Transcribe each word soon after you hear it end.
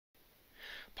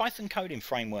Python coding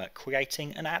framework,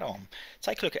 creating an add-on.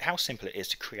 Take a look at how simple it is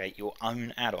to create your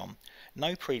own add-on.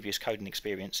 No previous coding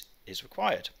experience is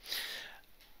required.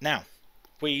 Now,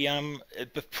 we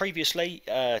previously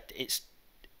it's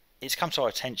come to our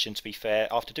attention, to be fair,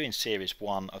 after doing series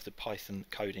 1 of the Python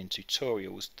coding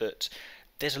tutorials, that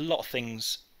there's a lot of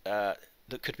things that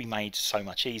could be made so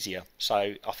much easier. So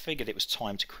I figured it was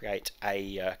time to create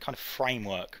a kind of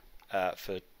framework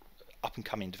for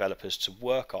up-and-coming developers to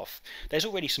work off. There's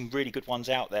already some really good ones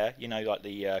out there, you know, like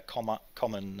the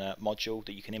common module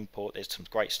that you can import. There's some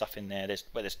great stuff in there. There's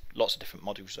lots of different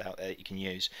modules out there that you can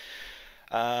use.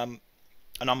 And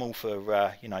I'm all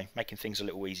for you know, making things a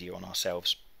little easier on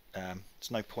ourselves.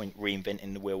 There's no point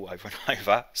reinventing the wheel over and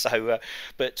over. So,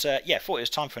 yeah, thought it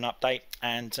was time for an update,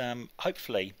 and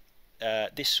hopefully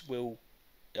this will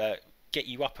get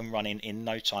you up and running in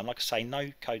no time. Like I say,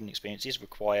 no coding experience is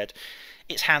required.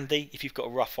 It's handy if you've got a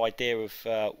rough idea of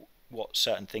what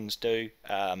certain things do.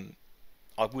 I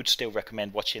would still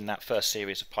recommend watching that first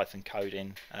series of Python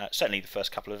coding, certainly the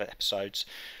first couple of episodes,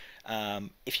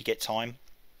 if you get time,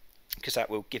 because that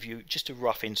will give you just a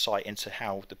rough insight into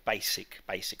how the basic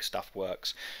stuff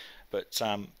works. But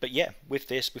yeah, with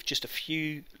this, with just a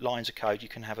few lines of code, you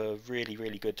can have a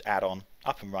really good add-on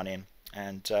up and running,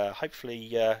 and hopefully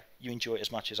you enjoy it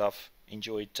as much as I've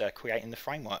enjoyed creating the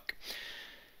framework.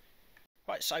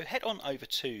 Right, so head on over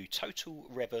to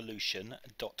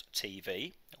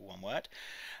totalrevolution.tv, one word,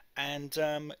 and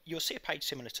you'll see a page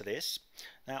similar to this.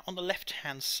 Now, on the left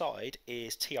hand side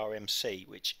is TRMC,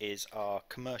 which is our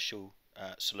commercial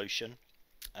solution.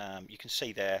 You can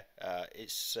see there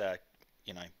it's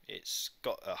you know, it's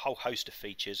got a whole host of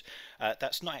features.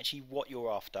 That's not actually what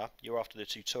you're after. You're after the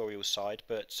tutorial side,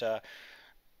 but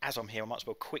as I'm here, I might as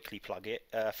well quickly plug it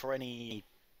for any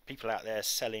people out there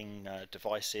selling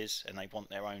devices and they want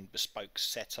their own bespoke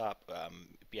setup,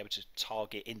 be able to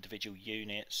target individual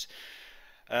units,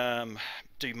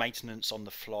 do maintenance on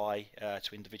the fly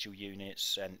to individual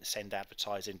units and send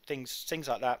advertising, things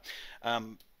like that.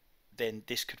 Then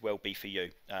this could well be for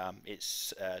you.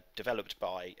 It's developed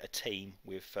by a team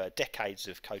with decades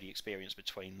of coding experience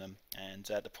between them, and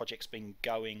the project's been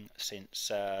going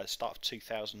since start of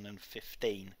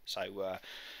 2015. So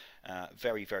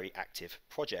very active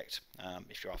project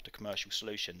if you're after commercial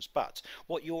solutions. But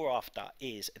what you're after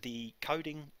is the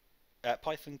coding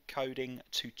Python coding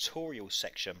tutorial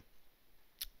section.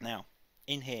 Now,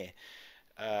 in here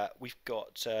we've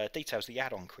got details of the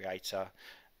add-on creator,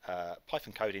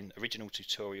 Python coding original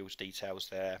tutorials details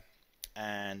there,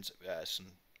 and some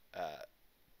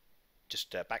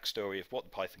just a backstory of what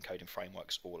the Python coding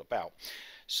framework's all about.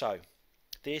 So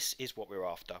this is what we're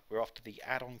after. We're after the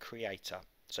add-on creator.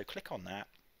 So click on that,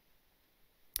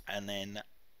 and then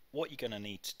what you're going to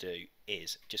need to do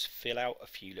is just fill out a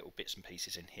few little bits and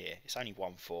pieces in here. It's only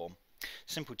one form,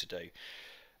 simple to do.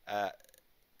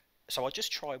 So I'll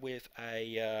just try with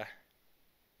an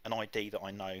ID that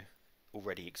I know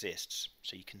already exists,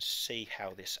 so you can see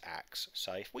how this acts.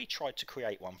 So if we tried to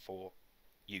create one for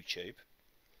YouTube,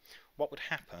 what would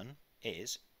happen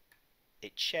is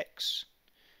it checks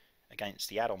against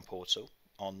the add-on portal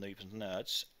on Noobs and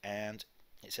Nerds, and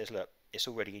it says, look, it's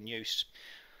already in use.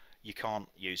 You can't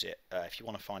use it. If you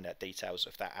want to find out details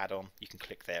of that add-on, you can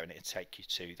click there and it'll take you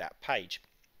to that page.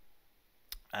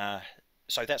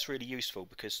 So that's really useful,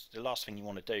 because the last thing you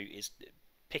want to do is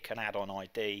pick an add-on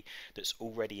ID that's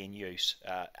already in use.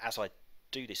 As I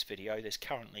do this video, there's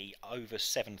currently over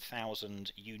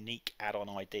 7,000 unique add-on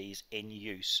IDs in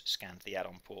use scanned the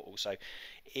add-on portal. So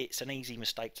it's an easy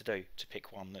mistake to do, to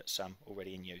pick one that's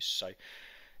already in use. So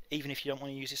even if you don't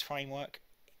want to use this framework,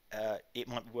 it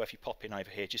might be worth you popping over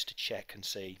here just to check and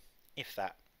see if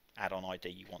that add-on ID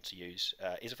you want to use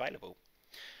is available.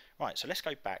 Right, so let's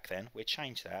go back then. We'll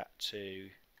change that to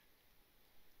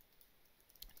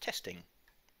testing,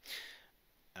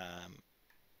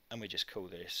 and we just call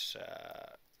this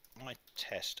my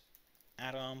test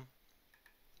add-on.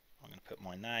 I'm going to put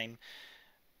my name.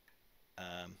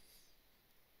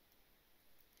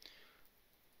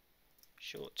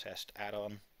 Short test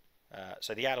add-on.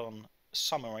 So the add-on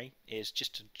summary is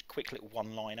just a quick little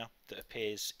one-liner that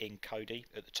appears in Kodi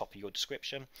at the top of your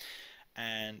description,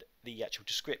 and the actual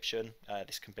description,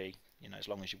 this can be, you know, as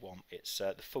long as you want. It's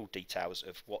the full details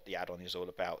of what the add-on is all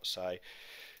about. So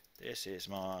this is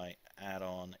my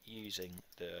add-on using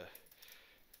the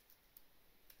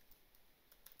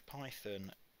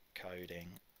Python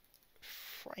coding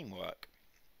framework.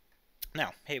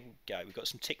 Now here we go, we've got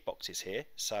some tick boxes here.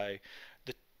 So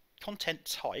the content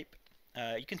type,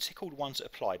 you can tick all the ones that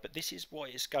apply, but this is what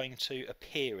it's going to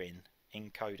appear in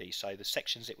Kodi. So the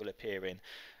sections it will appear in,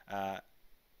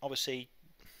 obviously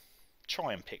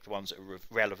try and pick the ones that are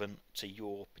relevant to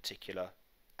your particular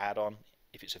add-on.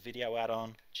 If it's a video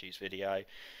add-on, choose video.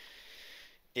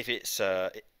 If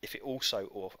it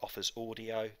also offers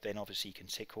audio, then obviously you can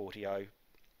tick audio,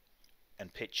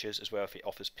 and pictures as well if it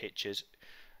offers pictures.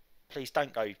 Please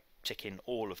don't go ticking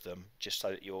all of them just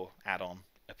so that your add-on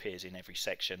appears in every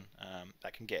section.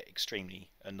 That can get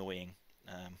extremely annoying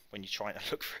when you're trying to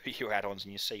look through your add-ons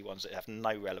and you see ones that have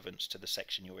no relevance to the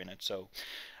section you're in at all.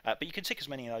 But you can tick as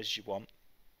many of those as you want.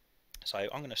 So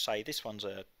I'm going to say this one's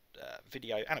a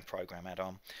video and a program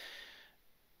add-on.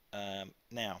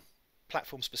 Now,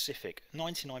 platform specific,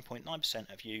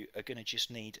 99.9% of you are going to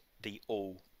just need the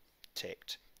all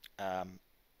ticked.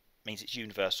 Means it's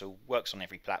universal, works on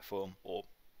every platform, or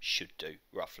should do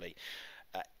roughly.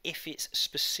 If it's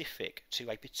specific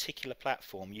to a particular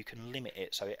platform, you can limit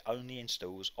it so it only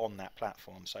installs on that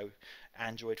platform. So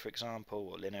Android, for example,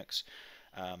 or Linux,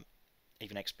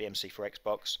 even XBMC for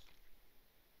Xbox.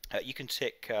 You can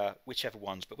tick whichever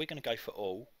ones, but we're going to go for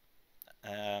all.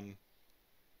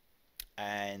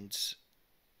 And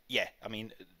yeah, I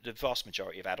mean, the vast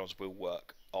majority of add-ons will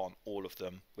work on all of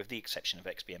them, with the exception of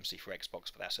XBMC for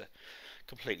Xbox, but that's a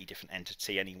completely different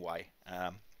entity anyway.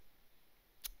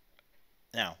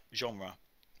 Now, genre.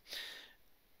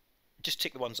 Just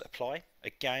tick the ones that apply.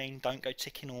 Again, don't go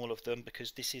ticking all of them,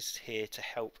 because this is here to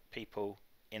help people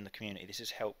in the community. This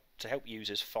is to help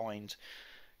users find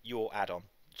your add-on,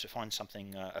 to find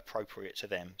something appropriate to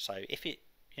them. So if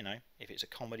it's a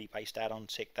comedy-based add-on,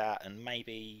 tick that, and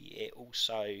maybe it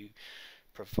also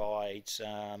provides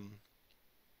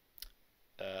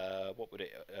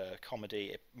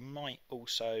comedy. It might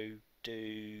also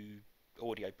do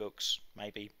audiobooks,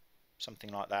 maybe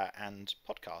something like that, and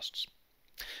podcasts.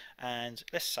 And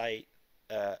let's say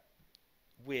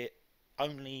we're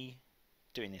only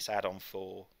doing this add-on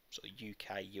for sort of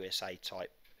UK, USA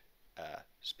type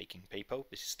speaking people.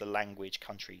 This is the language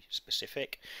country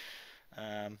specific.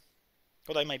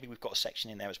 Although maybe we've got a section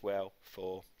in there as well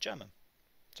for German.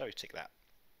 So we tick that.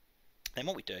 Then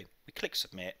what we do, we click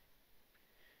submit,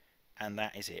 and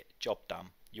that is it. Job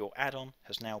done. Your add-on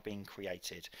has now been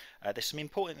created. There's some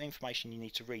important information you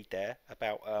need to read there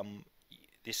about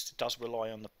this does rely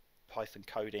on the Python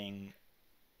Koding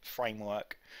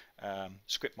framework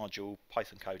script module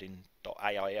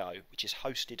pythoncoding.aio, which is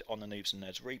hosted on the Noobs and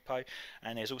Nerds repo,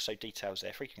 and there's also details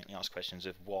there, frequently asked questions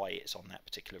of why it's on that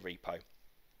particular repo.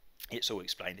 It's all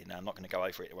explained in there. I'm not going to go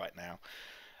over it right now.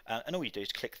 And all you do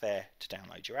is click there to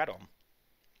download your add-on.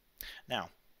 Now,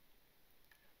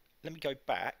 let me go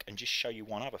back and just show you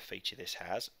one other feature this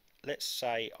has. Let's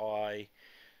say I'll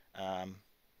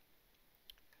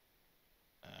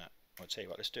tell you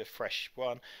what, let's do a fresh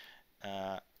one.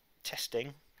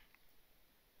 Testing.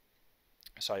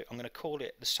 So I'm going to call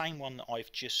it the same one that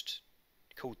I've just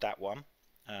called that one.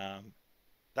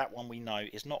 That one we know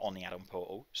is not on the add-on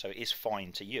portal, so it is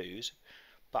fine to use,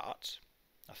 but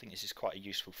I think this is quite a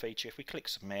useful feature. If we click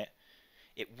submit,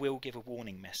 it will give a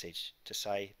warning message to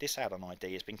say this add-on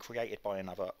ID has been created by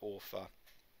another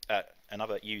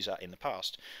user in the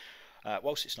past.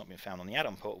 Whilst it's not been found on the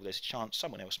add-on portal, there's a chance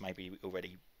someone else may be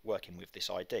already working with this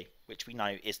ID, which we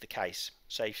know is the case.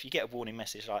 So if you get a warning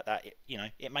message like that,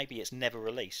 it may be it's never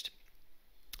released,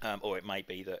 or it may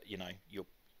be that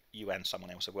you and someone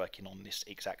else are working on this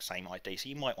exact same ID, so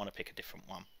you might want to pick a different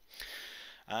one.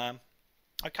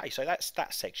 Okay, so that's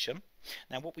that section.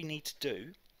 Now what we need to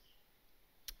do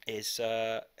is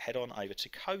head on over to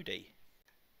Kodi.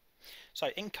 So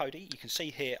in Kodi, you can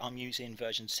see here I'm using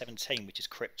version 17, which is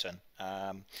Krypton.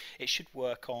 It should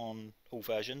work on all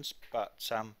versions,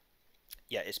 but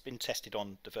yeah, it's been tested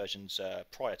on the versions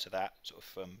prior to that, sort of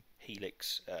from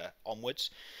Helix onwards.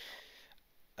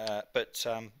 But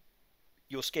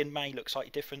your skin may look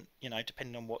slightly different,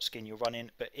 depending on what skin you're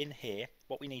running. But in here,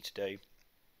 what we need to do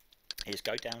is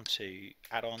go down to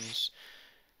add-ons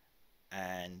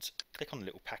and click on the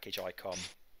little package icon,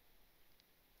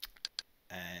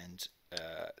 and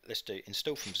let's do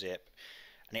install from zip,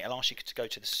 and it'll ask you to go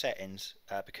to the settings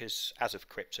because as of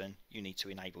Krypton you need to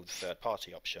enable the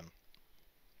third-party option,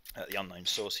 the unknown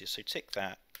sources. So tick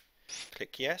that,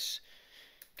 click yes,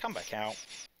 come back out,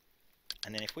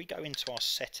 and then if we go into our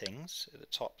settings at the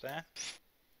top there,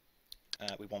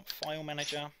 we want file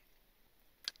manager,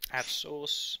 add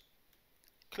source,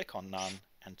 click on none,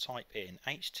 and type in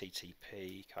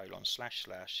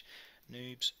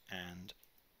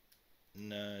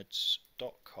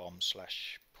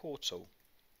http://noobsandnerds.com/portal,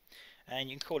 and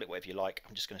you can call it whatever you like.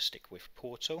 I'm just going to stick with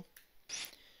portal.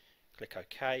 Click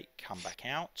OK, come back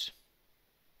out,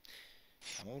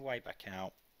 come all the way back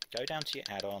out, go down to your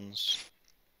add-ons,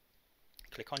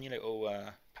 click on your little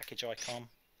package icon,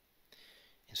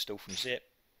 install from zip,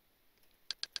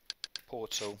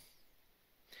 portal,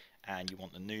 and you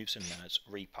want the noobs and nerds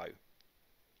repo.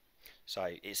 So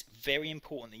it's very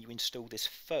important that you install this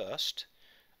first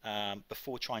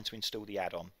before trying to install the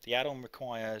add-on. The add-on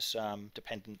requires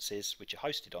dependencies which are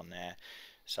hosted on there,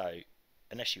 so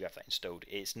unless you have that installed,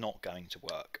 it's not going to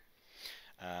work.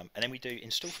 And then we do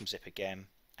install from zip again,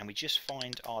 and we just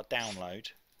find our download.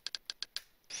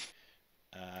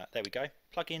 There we go,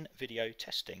 plugin video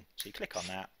testing. So you click on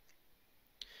that,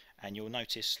 and you'll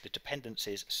notice the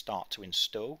dependencies start to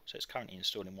install. So it's currently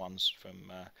installing ones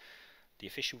from the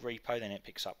official repo, then it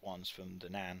picks up ones from the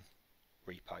nan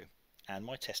repo, and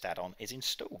my test add-on is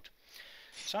installed.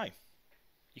 So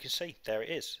you can see there it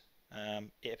is.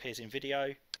 It appears in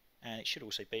video, and it should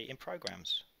also be in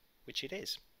programs, which it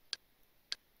is.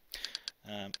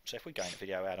 So if we go into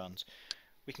video add-ons,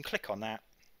 we can click on that,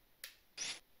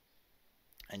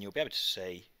 and you'll be able to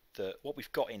see that what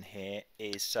we've got in here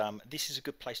is this is a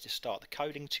good place to start. The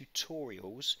coding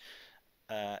tutorials,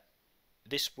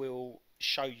 this will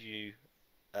show you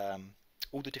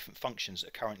all the different functions that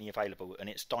are currently available, and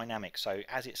it's dynamic, so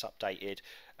as it's updated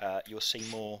you'll see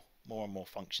more and more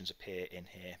functions appear in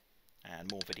here,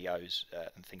 and more videos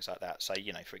and things like that. So,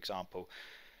 you know, for example,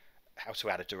 how to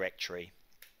add a directory,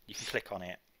 you can click on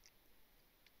it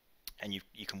and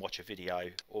you can watch a video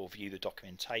or view the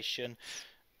documentation.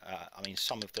 I mean,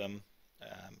 some of them,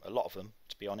 a lot of them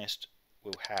to be honest,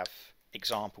 will have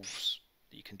examples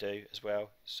that you can do as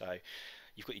well. So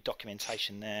you've got your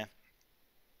documentation there,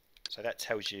 so that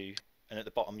tells you, and at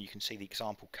the bottom you can see the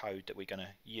example code that we're going to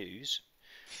use.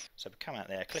 So we come out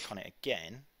there, click on it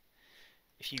again.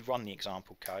 If you run the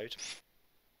example code,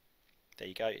 there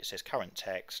you go, it says current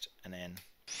text, and then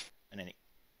it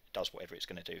does whatever it's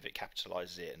going to do. If it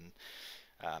capitalizes it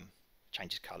and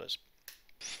changes colors.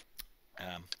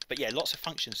 But yeah, lots of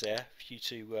functions there for you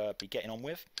to be getting on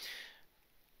with,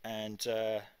 and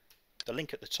the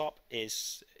link at the top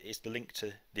is the link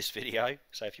to this video,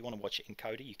 so if you want to watch it in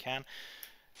Kodi you can.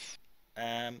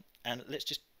 And let's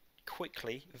just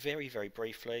quickly, very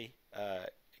briefly,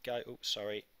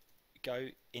 go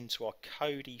into our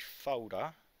Kodi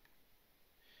folder,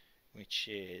 which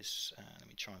is, let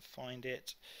me try and find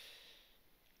it,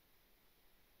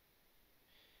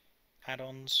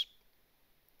 add-ons,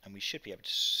 and we should be able to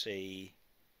see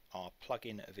our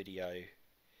plugin video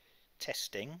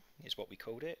testing is what we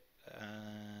called it.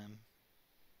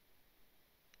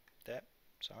 There,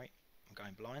 sorry, I'm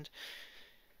going blind.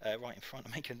 Right in front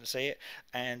of me, couldn't see it.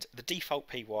 And the default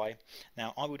PY.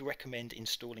 Now, I would recommend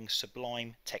installing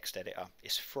Sublime text editor.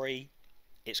 It's free,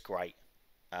 it's great.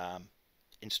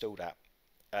 Install that.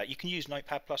 You can use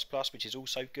Notepad++, which is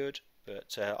also good,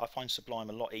 but I find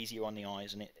Sublime a lot easier on the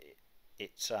eyes, and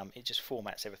it just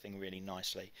formats everything really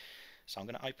nicely. So I'm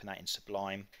going to open that in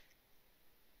Sublime,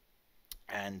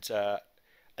 and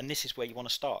this is where you want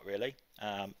to start really.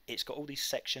 It's got all these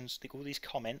sections, all these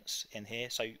comments in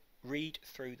here, so read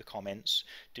through the comments,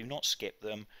 do not skip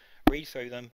them, read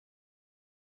through them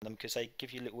because they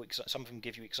give you some of them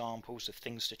give you examples of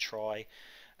things to try,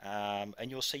 and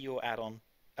you'll see your add-on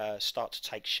start to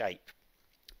take shape.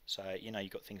 So, you know,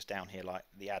 you've got things down here like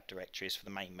the add directories for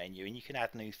the main menu, and you can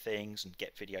add new things and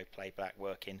get video playback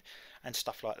working and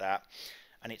stuff like that,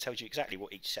 and it tells you exactly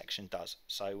what each section does.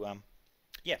 So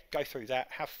yeah, go through that,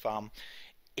 have fun.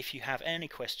 If you have any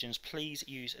questions, please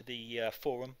use the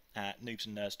forum at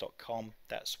noobsandnerds.com.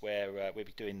 That's where we'll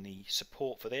be doing the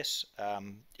support for this.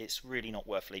 It's really not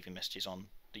worth leaving messages on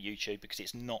the YouTube because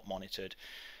it's not monitored.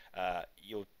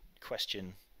 Your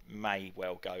question may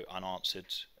well go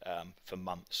unanswered for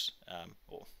months,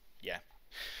 or yeah,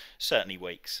 certainly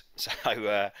weeks. So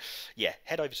yeah,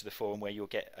 head over to the forum where you'll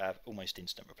get almost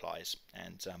instant replies,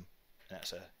 and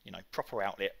that's a proper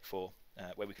outlet for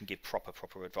where we can give proper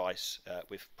advice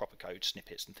with proper code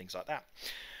snippets and things like that.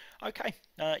 Okay,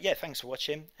 yeah, thanks for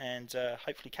watching, and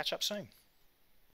hopefully catch up soon.